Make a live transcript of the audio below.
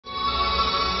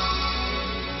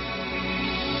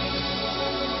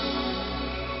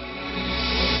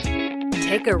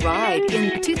Take a ride in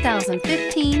the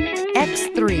 2015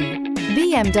 X3.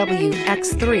 BMW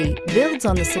X3 builds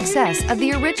on the success of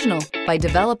the original by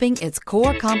developing its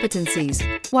core competencies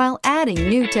while adding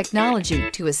new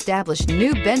technology to establish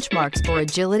new benchmarks for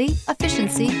agility,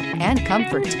 efficiency, and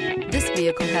comfort. This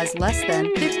vehicle has less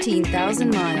than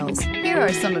 15,000 miles. Here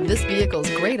are some of this vehicle's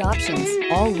great options: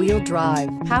 all-wheel drive,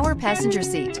 power passenger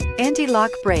seat,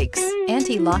 anti-lock brakes,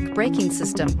 anti-lock braking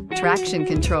system, traction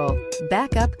control,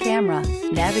 backup camera,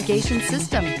 navigation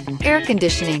system, air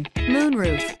conditioning,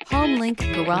 moonroof, HomeLink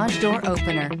garage door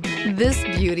opener. This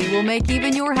beauty will make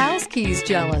even your house keys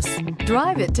jealous.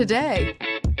 Drive it today.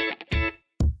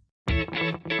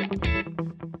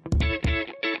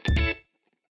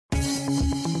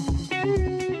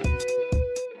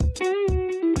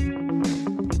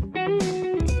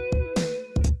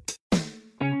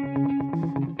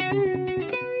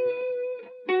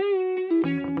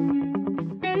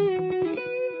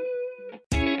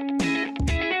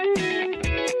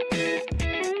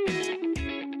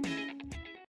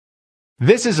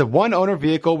 This is a one-owner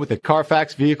vehicle with a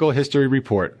Carfax Vehicle History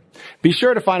Report. Be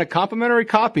sure to find a complimentary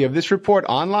copy of this report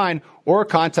online or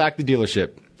contact the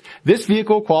dealership. This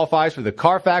vehicle qualifies for the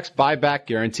Carfax Buyback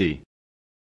Guarantee.